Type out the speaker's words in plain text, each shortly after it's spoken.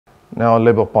Now,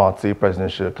 Labour Party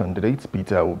presidential candidate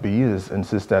Peter Obi has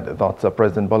insisted that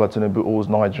President Bola Tinubu owes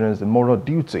Nigerians the moral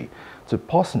duty to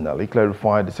personally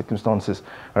clarify the circumstances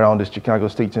around his Chicago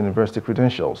State University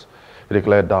credentials. He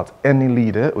declared that any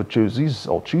leader who chooses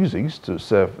to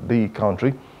serve the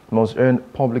country must earn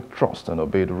public trust and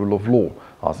obey the rule of law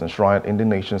as enshrined in the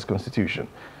nation's constitution.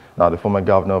 Now, the former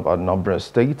governor of Anambra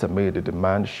State made the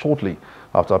demand shortly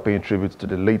after paying tribute to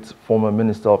the late former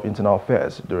Minister of Internal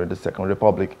Affairs during the Second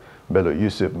Republic, Bello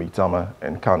Yusuf Mitama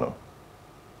in Kano.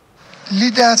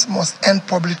 Leaders must earn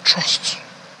public trust.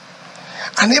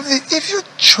 And if you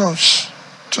choose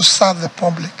to serve the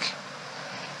public,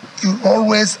 you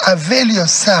always avail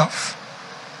yourself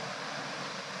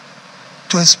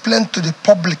to explain to the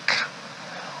public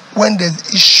when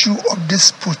there's issue of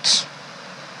dispute.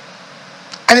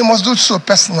 And you must do so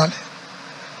personally.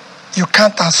 You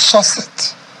can't outsource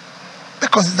it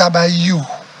because it's about you.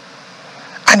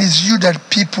 And it's you that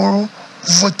people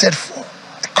voted for.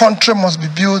 The country must be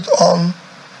built on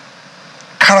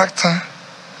character,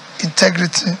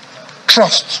 integrity,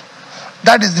 trust.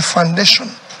 That is the foundation.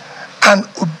 And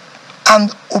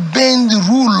obeying the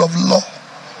rule of law.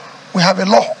 We have a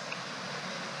law.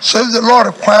 So if the law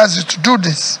requires you to do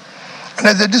this, and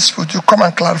there's a dispute, you come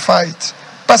and clarify it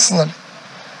personally.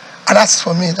 And that's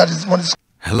for me, that is what is.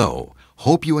 Hello.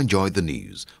 Hope you enjoyed the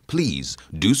news. Please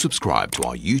do subscribe to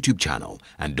our YouTube channel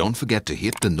and don't forget to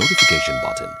hit the notification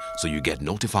button so you get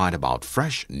notified about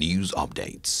fresh news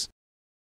updates.